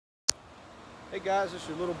Hey guys, it's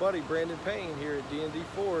your little buddy Brandon Payne here at D&D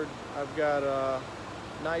Ford. I've got a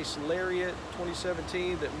nice Lariat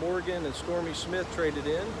 2017 that Morgan and Stormy Smith traded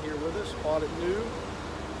in here with us. Bought it new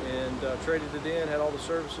and traded it in, had all the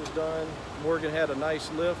services done. Morgan had a nice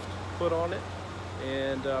lift put on it,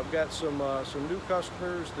 and I've got some new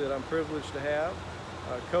customers that I'm privileged to have.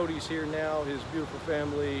 Cody's here now, his beautiful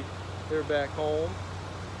family, they're back home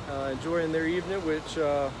enjoying their evening, which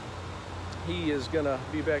he is gonna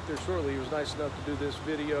be back there shortly. He was nice enough to do this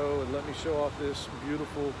video and let me show off this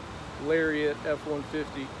beautiful Lariat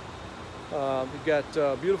F-150. We've got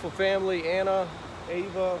beautiful family, Anna,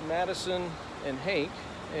 Ava, Madison, and Hank.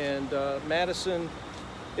 And Madison,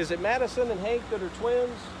 is it Madison and Hank that are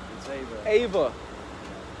twins? It's Ava. Ava.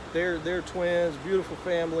 They're twins, beautiful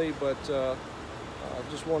family, but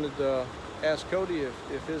just wanted to ask Cody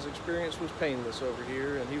if his experience was painless over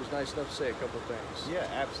here, and he was nice enough to say a couple of things. Yeah,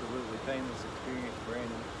 absolutely. Painless experience,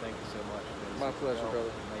 Brandon. Thank you so much. My pleasure, brother.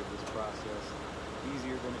 You made this process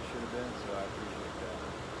easier than it should have been, so I appreciate that.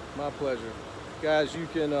 My pleasure. Guys, you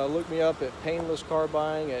can look me up at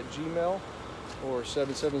painlesscarbuying@gmail or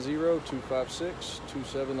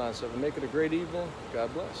 770-256-2797. Make it a great evening.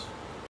 God bless.